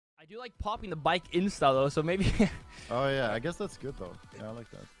do like popping the bike insta though, so maybe. Oh yeah, I guess that's good though. Yeah, I like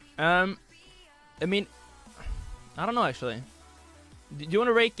that. I mean, I don't know actually. Do you want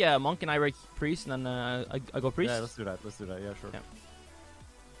to rake monk and I rake priest and then I go priest? Yeah, let's do that. Let's do that. Yeah, sure. Yeah.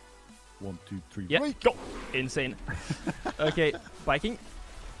 1, 2, 3. Yeah, Rake! go! Insane. Okay, biking.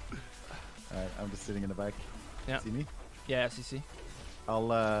 Alright, I'm just sitting in the back. Yeah. See me? Yeah, CC.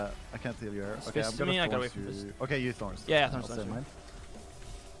 I'll I can't heal you here. It's Okay, fist I'm to me, I gonna gotta thorns wait for this. you. Okay, you thorns. Yeah, I'll thorns, save thorns. mine.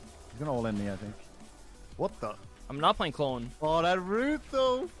 He's gonna all in me, I think. What the? I'm not playing clone. Oh, that root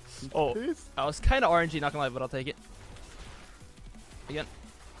though. Oh, Jeez. I was kind of RNG, not gonna lie, but I'll take it. Again.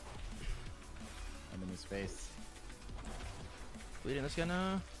 I'm in his face. Bleeding this guy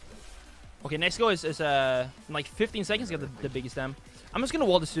now. Okay, next go is like 15 seconds to get the biggest dam. I'm just gonna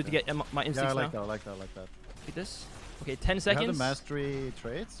wall this dude to get my instincts Yeah, I like now. that. I like that. I like that. Get this. Okay, 10 You seconds. have the mastery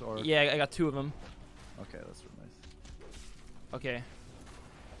traits, or? Yeah, I got 2 of them. Okay, that's really nice. Okay.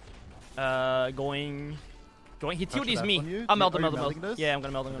 Going. He Touch TOD's that me. on you? I'll melt Are him, you melt him, melting melt. this? Yeah, I'm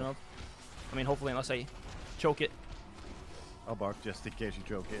gonna melt him, melt. I mean, hopefully, unless I choke it. I'll bark just in case you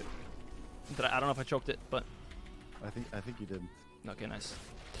choke it. I don't know if I choked it, but. I think you didn't. Okay, nice.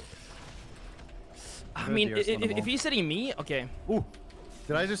 I'm I gonna mean, deer stun him if all. he's hitting me, okay. Ooh!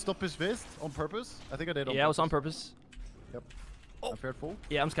 Did I just stop his fist on purpose? I think I did. Yeah, it was on purpose. Yep. Oh. I'm fair full.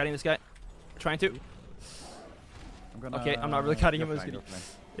 Yeah, I'm scouting this guy. Trying to. I'm gonna. Okay, I'm not really cutting him. Go I was flank, gonna- go flank.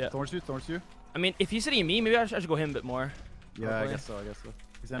 Yeah. Thorns you. I mean, if he's hitting me, maybe I should go him a bit more. Yeah, I Probably. guess so.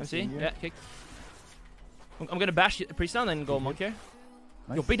 He's MC? MCing you. Yeah, kick. I'm gonna bash priest down, then go monk here.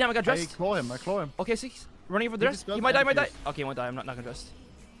 Nice. Yo, big damn, I got I dressed. claw him. Okay, 6. Running over the He rest. just got He might die, might die. confused. Okay, he won't die. I'm not gonna dress.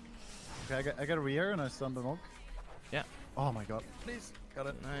 Okay, I got a rear and I stunned the monk. Yeah. Oh my god. Please. Got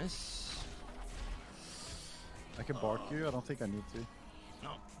it. Nice. I can bark you. I don't think I need to.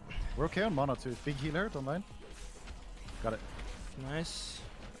 No. We're okay on mana too. Big healer, don't mind. Got it. Nice.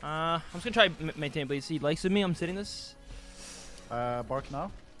 I'm just gonna try maintain bleed. He likes with me. I'm sitting this. Bark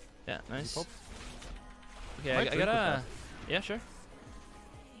now. Yeah, nice. Pop. Okay, Might I drink with gotta. Yeah, sure.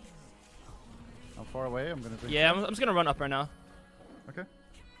 I'm far away. I'm gonna drink. Yeah, I'm just gonna run up right now. Okay.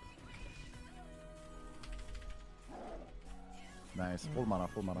 Nice. Full mana.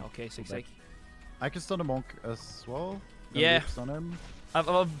 Full mana. Okay, Full 6 back. sake. I can stun the monk as well. Yeah. Stun him. I've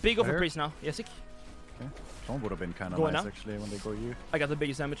a big over Fire. priest now. Yeah, sick. Okay. One would have been kind of Going nice now? actually when they go you. I got the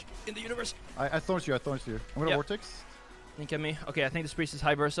biggest damage in the universe. I thorns you. I'm gonna Yeah. vortex. Think at me. Okay, I think this priest is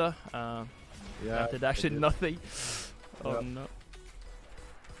high versa. Yeah. That did actually it did. nothing. Oh Yeah. no.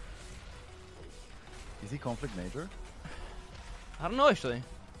 Is he conflict major? I don't know actually.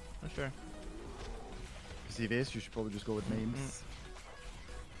 Not sure. Because if he is, you should probably just go with names.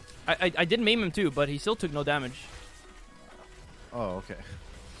 I did maim him too, but he still took no damage. Oh, okay.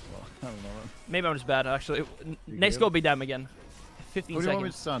 Well, I don't know. Maybe I'm just bad actually. Next good? go big dam again. 15 Who do you want me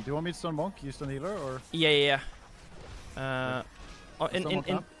to seconds. stun? Do you want me to stun monk? You stun healer or Yeah. Oh, Stun monk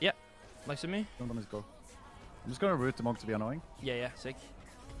now? yeah. Likes of me. don't let me go? I'm just gonna root the monk to be annoying. Yeah, sick.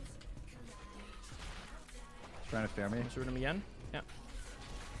 He's trying to fair me. Let's root him again. Yeah.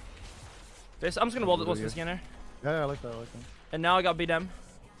 This, I'm just gonna wall this again here. Yeah, I like that. And now I got big dam.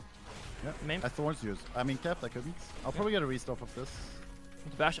 Yeah. Maim. I thorns you. I mean capped. I couldn't. I'll probably get a restuff of this.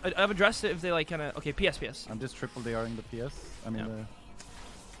 Bash. I have addressed it if they like kind of. Okay, PS. I'm just triple DRing the PS. I mean, Yeah.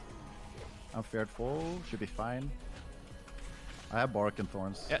 I'm fared full. Should be fine. I have bark and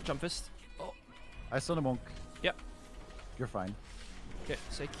thorns. Yeah, jump fist. I stun a monk. Yep. You're fine. Okay,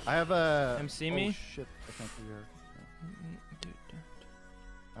 sick. I have a. MC oh, me. shit! I can't do here.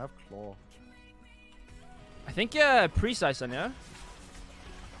 I have claw. I think priest I stun, yeah.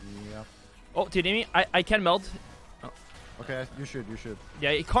 Yeah. Oh, TD me. I can meld. Okay, you should.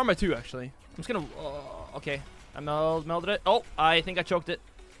 Yeah, karma too actually. I'm just gonna. Okay, I melded it. Oh, I think I choked it.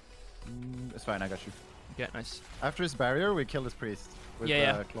 It's fine. I got you. Okay, nice. After his barrier, we kill his priest with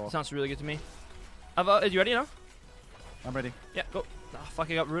Yeah. claw. Sounds really good to me. Are you ready now? I'm ready. Yeah, go. Ah, fuck,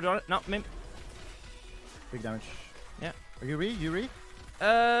 I got rooted on it. No, maybe. Big damage. Yeah. Are you re?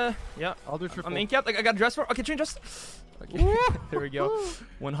 Yeah. I'll do triple. I'm in cap. Like, I got dressed for. Okay, train dressed. Okay. There we go.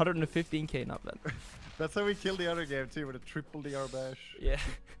 115k, not bad. That's how we killed the other game too, with a triple DR bash. Yeah.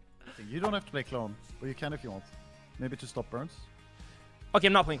 You don't have to play clone, or you can if you want. Maybe to stop burns. Okay,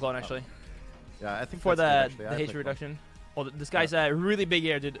 I'm not playing clone actually. Yeah, I think For that's the good, actually. I HP play reduction. Oh, this guy's really big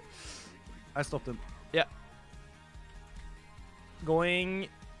here, dude. clone. I stopped him. Yeah. Going.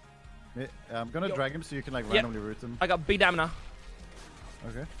 I'm gonna Yo. drag him so you can like Yeah. randomly root him. I got big damage now.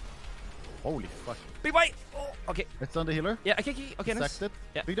 Okay. Holy fuck. Big bite. Oh, okay. It's on the healer. Yeah, I kick. Okay, nice. Sacked it.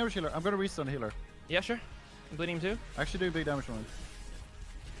 Yeah. Big damage healer. I'm gonna restun the healer. Yeah, sure. I'm bleeding him too. Actually do big damage on him.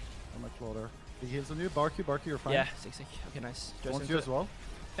 On my claw there. He heals on you. Bark you, you're fine. Yeah, sick. Okay, nice. Just Wants into you it. as well.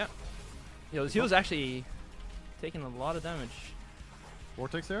 Yo, this heal's actually taking a lot of damage.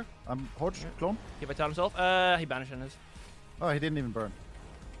 Vortex here. I'm Hodge, clone. He vitaled himself. He banished his. Oh, he didn't even burn.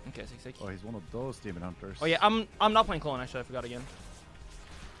 Okay, 6-6. Oh, he's one of those demon hunters. Oh yeah, I'm not playing clone actually. I forgot again.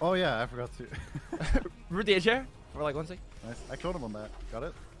 Oh yeah, I forgot to. Root the edge here for like 1 sec. Nice. I cloned him on that. Got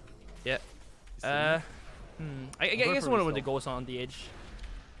it. Yeah. I going guess for one of the restore. ghosts on the edge.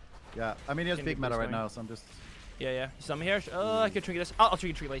 Yeah, I mean he has Can big be meta right restoring. now, so I'm just. Yeah. You saw me here. I could trigger this. I'll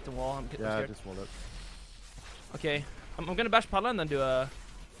trigger late the wall. I'm Yeah, scared. just wall it. Okay, I'm gonna bash Padla and then do a.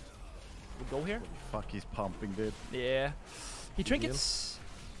 We'll go here. Fuck, he's pumping, dude. Yeah. He Good trinkets.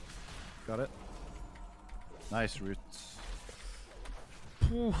 Got it. Nice roots.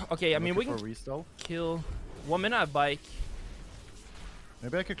 Okay, I mean we Looking can for restall. kill 1 minute at bike.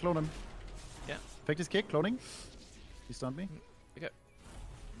 Maybe I could clone him. Yeah. Fake his kick, cloning. He stunned me. Okay.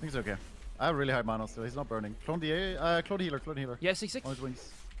 I think it's okay. I have really high mana still. He's not burning. Clone the clone healer, clone healer. Yeah, 6-6. On his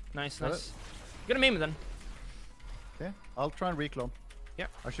wings. Nice, Got nice. Gonna maim him then. Okay. I'll try and reclone. Yeah.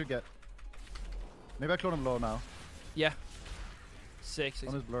 I should get. Maybe I clone him low now. Yeah. 6-6.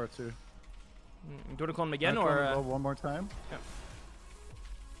 On his blur too. Do you want to clone him again I'll clone or? him low one more time. Yeah.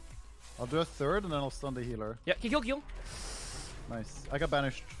 I'll do a third and then I'll stun the healer. Yeah, kill. Nice. I got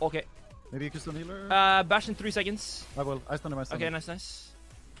banished. Okay. Maybe you can stun healer? Bash in 3 seconds. I will. I stun him. I stun Okay, him. nice.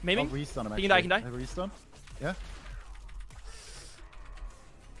 I'll Maiming. restun him He actually. can die. I restun. Yeah.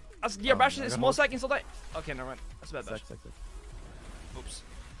 Yeah, bash I in got small hold. seconds. I'll die. Okay, never mind. That's a bad bash. Sec. Oops.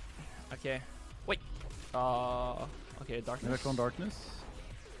 Okay. Wait. Okay, Maybe I darkness. clone darkness.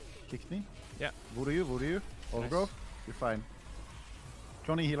 Kick me. Yeah. Voodoo you. Overgrowth. You're fine.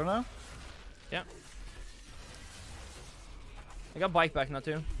 Cloning healer now. Yeah. I got bike back now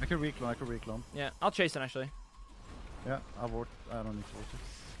too. I can reclone. Yeah, I'll chase it actually. Yeah, I don't need vortex.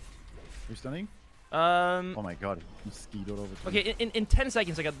 You're stunning? Um. Oh my god, he mosquitoed over to me. Okay, in 10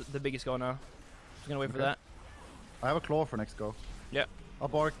 seconds I got the biggest go now. Just gonna wait for Okay. that. I have a claw for next go. Yeah. I'll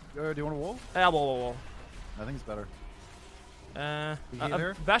bark. Do you want a wall? Wall. I think it's better. We heal I'm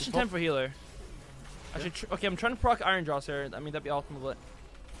here? bashing Good 10 for healer. I should okay, I'm trying to proc Iron Jaws here. I mean that'd be optimal, but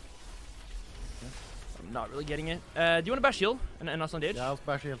I'm not really getting it. Do you want to bash heal and us on the edge? Yeah, I'll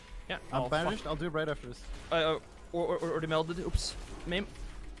bash heal. Yeah. I'm Oh, banished. I'll do it right after this. fuck. Or the melded. Oops. Maim.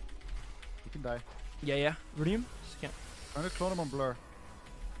 You can die. Yeah. Redeem. Can't. I'm gonna clone him on blur.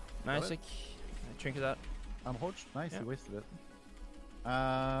 Nice. it. Like, trinket that. I'm hodged. Nice, Yeah. he wasted it.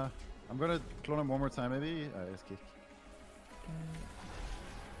 I'm gonna clone him one more time, maybe. Let's kick.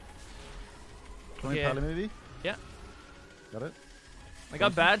 Cloning Okay. Pally, maybe. Yeah. Got it. I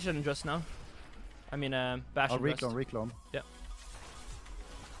got badge and just now. I mean, bash I'll and just. reclone. Yeah.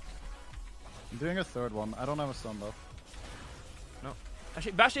 I'm doing a third one. I don't have a stun though.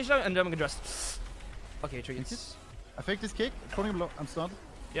 Actually, bash station and then I'm gonna just. Okay, trinkets. I faked this kick. Cloning him low. I'm stunned.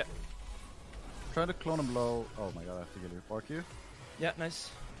 Yeah. Trying to clone him low. Oh my god, I have to kill you. Bark you. Yeah, nice.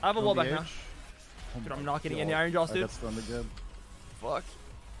 I have a Clone wall the back now. edge. Oh Dude, my I'm not getting any god. Iron Jaws, I dude. got stunned again. Fuck.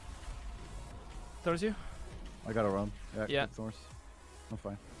 Throws you. I gotta run. Yeah. Quick Thorns. I'm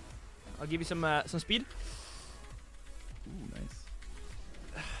fine. I'll give you some speed. Ooh,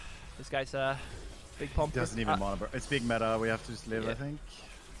 nice. This guy's big pump. Doesn't even mana burn. It's big meta. We have to just live, Yeah. I think.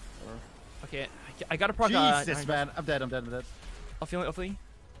 Or... Okay, I got a proc. Jesus, man. I'm dead. I'll feel.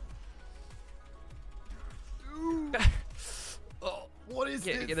 Oh, What is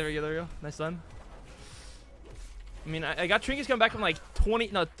there this? we go. Nice done. I mean, I got trinkets coming back from like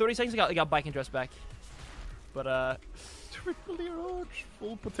 30 seconds. I got bike and dress back. But Triple hero,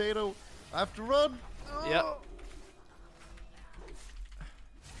 full potato. I have to run. Yeah.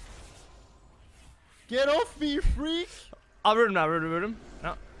 Get off me, you freak! I'll root him now. Root him.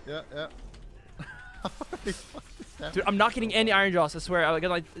 No, Yeah. dude, I'm not getting any Iron Jaws. I swear. I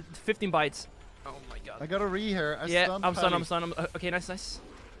got like 15 bites. Oh my god. I got a re here. Yeah, I'm stunned. Okay, nice.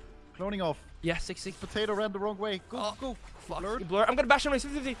 Cloning off. Yeah, 6-6. Potato ran the wrong way. Go. Fuck. Blurred. Blur. I'm gonna bash him.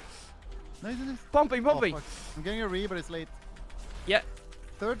 50-50. Nice. Pumping. Oh, fuck. I'm getting a re, but it's late. Yeah.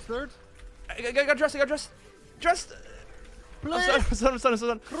 Third. I got dressed. Dressed. Please. I'm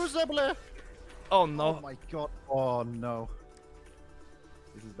stunned. Crucible. Oh no. Oh my god. Oh no.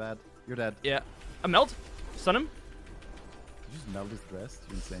 This is bad. You're dead. Yeah. I melt. Stun him. Did you just melt his dress?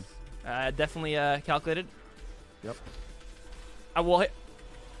 You're insane. Definitely calculated. Yep. I will hit.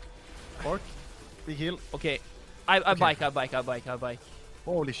 Orc. Big heal. Okay. I Okay. bike.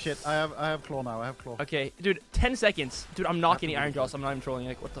 Holy shit. I have claw now. Okay, dude, 10 seconds. Dude, I'm not getting Happy Iron with Jaws. I'm not even trolling.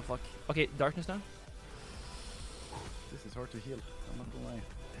 Like, what the fuck? Okay, darkness now. This is hard to heal. I'm not gonna lie.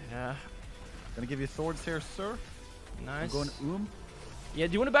 Yeah. Gonna give you thorns here, sir. Nice. I'm going Yeah,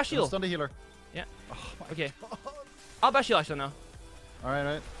 do you want to bash Gonna heal? stun the healer. Yeah. Oh my Okay. god. I'll bash heal actually now.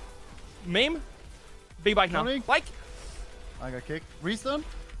 Alright. Maim. Big bike now. Coming. Bike. I got kicked. Restun.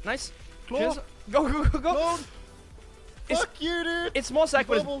 Nice. Claw. Cheers. Go, go, go, go. Clone. Fuck you, dude. It's small sack,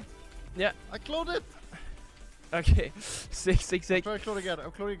 but it's... Doubled. Yeah. I cloned it. Okay. Sick. Try to clone again.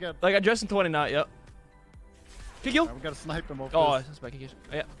 I'll clone again. Like, I dressed in 20 now, yep. Kick you. Right, we gotta snipe him off Oh, this. that's back.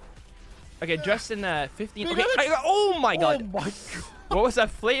 Oh, yeah. Okay, dressed in 15. Big Okay. Oh my god. Oh my god. What was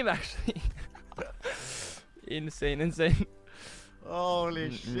that flame actually? Insane.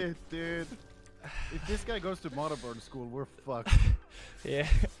 Holy shit, dude. If this guy goes to Motherboard school, we're fucked. Yeah.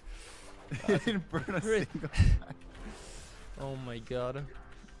 He didn't burn a Druid. single time. Oh my god.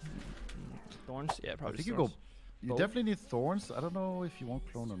 Thorns? Yeah, I probably. think you thorns. go. You Both? definitely need thorns. I don't know if you want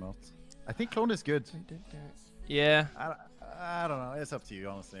clone or not. I think clone is good. Yeah. I don't know. It's up to you,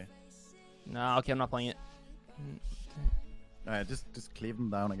 honestly. Nah, okay, I'm not playing it. Alright, just cleave them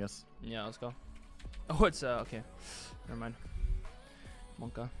down, I guess. Yeah, let's go. Oh, it's okay. Never mind.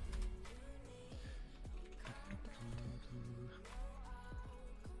 Monka.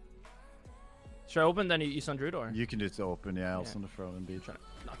 Should I open then you stun Druid or? You can do it to open, yeah. I'll Yeah. send the throw and beat. Trying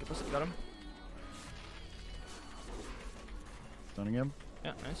to knock it, pussy. Got him. Stunning him.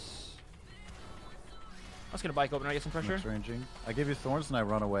 Yeah, nice. I was gonna bike open. I get some pressure. Max ranging. I give you thorns and I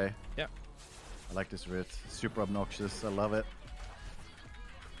run away. Yeah. I like this route. Super obnoxious. I love it.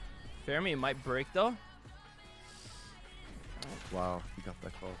 Fair me, it might break though. Wow, he got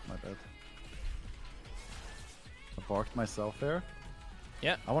back off. My bad. I barked myself there.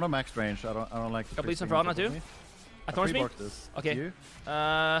 Yeah. I want a max range. I don't like. Got bleed some Frog now too. I thorns me. pre-barked this. Okay. You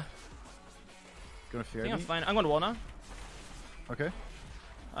I gonna fear think me? I'm fine. I'm going to wall now. Okay.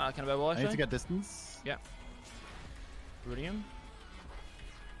 Kind of bad wall I need actually. to get distance. Yeah. Rudium.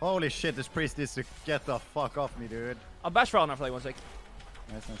 Holy shit! This priest needs to get the fuck off me, dude. I'll bash Frog now for like 1 sec.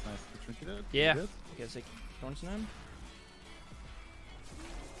 Nice. You trinketed? Yeah. Good? Okay, sick. Thorns now.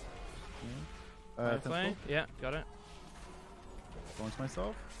 Tentacles. Yeah, got it. Thorns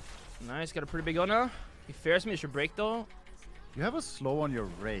myself. Nice, got a pretty big one now. He fares me, it should break though. You have a slow on your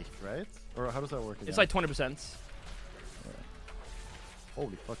rake, right? Or how does that work again? It's like 20%.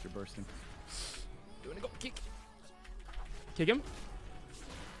 Holy fuck, you're bursting. Doing a go kick. Kick him.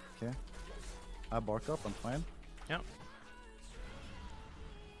 Okay. I bark up, I'm fine. Yeah.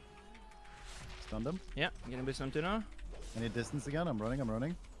 Stunned him. Yeah, I'm getting a bit some too now. I need distance again, I'm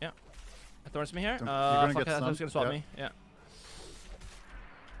running. Yeah. Thorns me here. You're gonna Fuck, get I thought he was stunned. gonna swap Yeah. me. Yeah.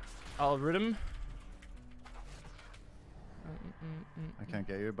 I'll root him. I can't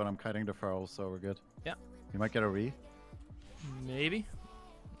get you, but I'm kiting the feral, so we're good. Yeah. You might get a re. Maybe.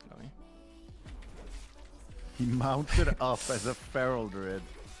 Got me. He mounted up as a feral druid.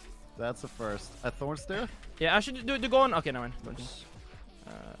 That's a first. A thorns there? Yeah, I should do go on. Okay, never mind. Thorns.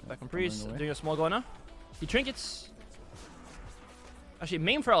 Back on priest. away. Doing a small go now. He trinkets. Actually,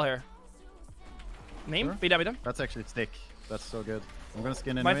 main feral here. Main? Sure. Beat down. That's actually stick. That's so good. I'm gonna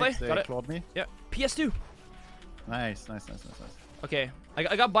skin Mindflay? anyway. They Got it. clawed me. Yeah. PS2. Nice. Okay,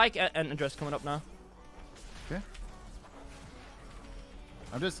 I got bike and dress coming up now. Okay.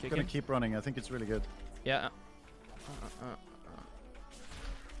 I'm just Kick gonna him. keep running. I think it's really good. Yeah.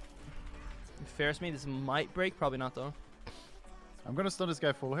 Fares me, this might break, probably not though. I'm gonna stun this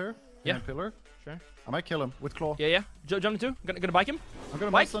guy full here. Yeah. behind pillar. Sure. I might kill him with claw. Yeah. Jump into. Gonna bike him. I'm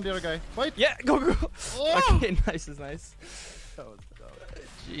gonna Bike. stun the other guy. Fight! Yeah, go. Oh! Okay, nice. That was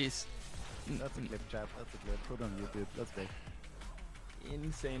Jeez. That's a clip, chat. That's a clip. Put it on YouTube. That's big.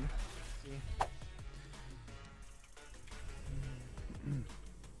 Insane.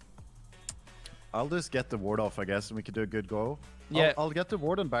 I'll just get the ward off, I guess, and we could do a good go. Yeah. I'll get the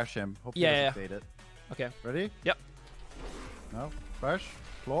ward and bash him. Hopefully Yeah, he yeah. doesn't fade it. Okay. Ready? Yep. No. Bash.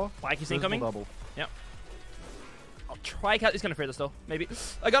 Claw. Bike is Visible incoming. Double. I'll try. He's gonna fear this though. Maybe.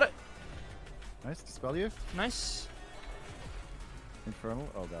 I got it. Nice. Dispel you. Nice. Infernal.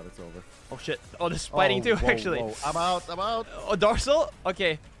 Oh god, it's over. Oh shit. Oh, there's fighting too, whoa, actually. Whoa. I'm out. Oh, dorsal.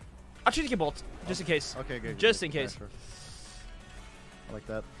 Okay. I'll try to get bolt just in case. Okay, good. Just in case. Sure. I like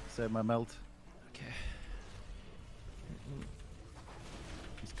that. Save my melt. Okay.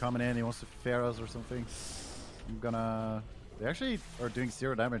 He's coming in. He wants to fair us or something. I'm gonna. They actually are doing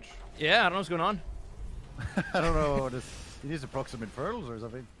 0 damage. Yeah, I don't know what's going on. I don't know. He needs to proc some infernals or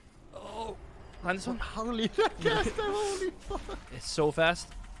something. Oh, land this one. Holy holy fuck. It's so fast.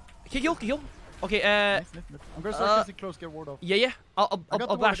 Kick heal. Okay. Nice. I'm gonna start casting close, get ward off. Yeah. I'll I got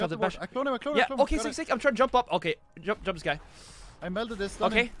the bash ward, off the bash. I clone him. Yeah. Got Okay. it. Sick. I'm trying to jump up. Okay. Jump this guy. I melted this.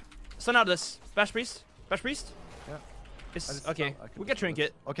 Stun Okay. him. Stun out of this. Bash priest. Yeah. I It's just okay. I can We get dispel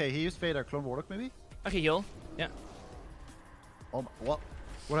trinket. this. Okay, he used Fader. Clone Warlock maybe? Okay, heal. Yeah. Oh my, what?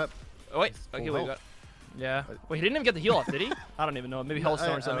 What happened? Oh wait. He's Okay, full we health. got. Yeah. Wait, he didn't even get the heal off, did he? I don't even know. Maybe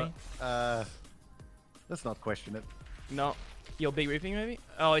Hellstorm or something. Let's not question it. No. Yo, big reaping maybe?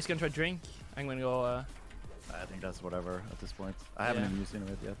 Oh, he's gonna try drink. I'm gonna go. I think that's whatever at this point. I haven't even used any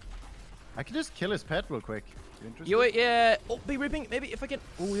of it yet. I can just kill his pet real quick. You interested? Yo, wait, yeah. Oh, big reaping. Maybe if I can.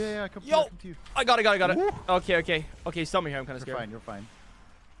 Oh yeah, I come Yo, to you. I got it. Woo. Okay. Stop me here. I'm kind of You're scared. fine. You're fine.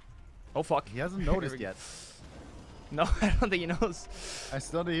 Oh fuck. He hasn't noticed yet. No, I don't think he knows. I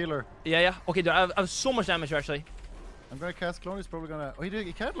stunned the healer. Yeah. Okay, dude, I have so much damage actually. I'm gonna cast clone. He's probably gonna. Oh,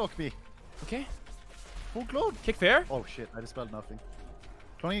 he can't lock me. Okay. Full clone. Kick fair. Oh shit! I dispelled nothing.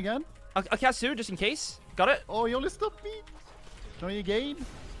 Cloning again. I'll cast two just in case. Got it. Oh, he only stopped me. Cloning again.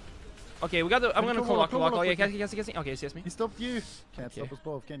 Okay, we got the. I'm gonna call lock. Oh yeah, quickly. casting. Okay, see me. He stopped you. Can't stop us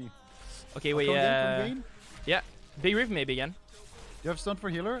both, can you? Okay, wait. Yeah. Big reaping maybe again. You have stun for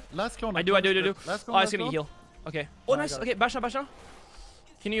healer. Last clone. I do. Last clone. Oh, it's gonna get heal. Okay. Oh, nice. Okay, bash now.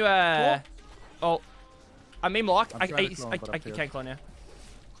 Can you Oh, I main block. I can't clone, yeah.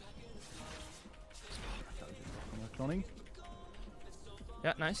 Cloning.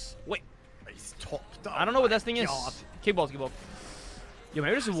 Yeah, nice. Wait. He's topped up. I don't know what that thing is. Kickball. Yo,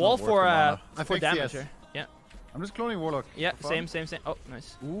 maybe there's a wall for damage here. Yeah. I'm just cloning Warlock. Yeah, same. Oh,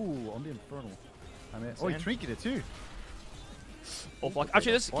 nice. Ooh, on the Infernal. I mean, oh, he trinketed too. Oh fuck.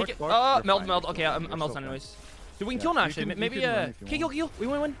 Actually, this kick it. Melt. Okay, I'm melting anyways. Dude, we can kill now actually. Maybe kill. We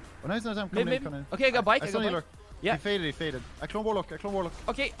win. Oh, nice. I'm coming in. Okay, I got bike. I got bike. Yeah. He faded. I clone Warlock.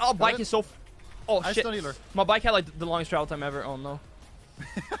 Okay. Oh, bike is so. Oh shit. My bike had like the longest travel time ever. Oh no.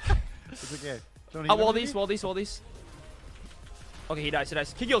 It's okay. I'll wall these. Okay, he dies.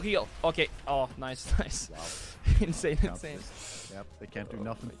 Kill. Okay. Oh, nice. Wow. insane. Yep, they can't do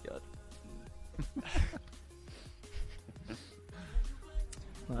nothing. Oh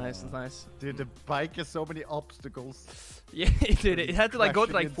my god. Nice. Dude, the bike has so many obstacles. Yeah, it did. It had to like go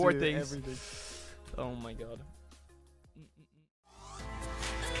to like 4 things. Everything. Oh my god.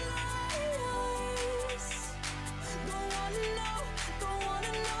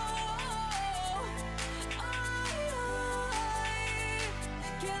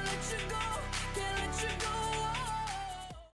 Can't let you go.